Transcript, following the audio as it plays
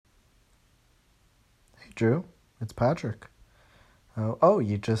Drew, it's Patrick. Oh,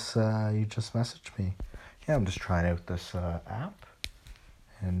 you just messaged me. Yeah, I'm just trying out this app,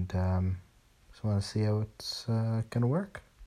 and just want to see how it's gonna work.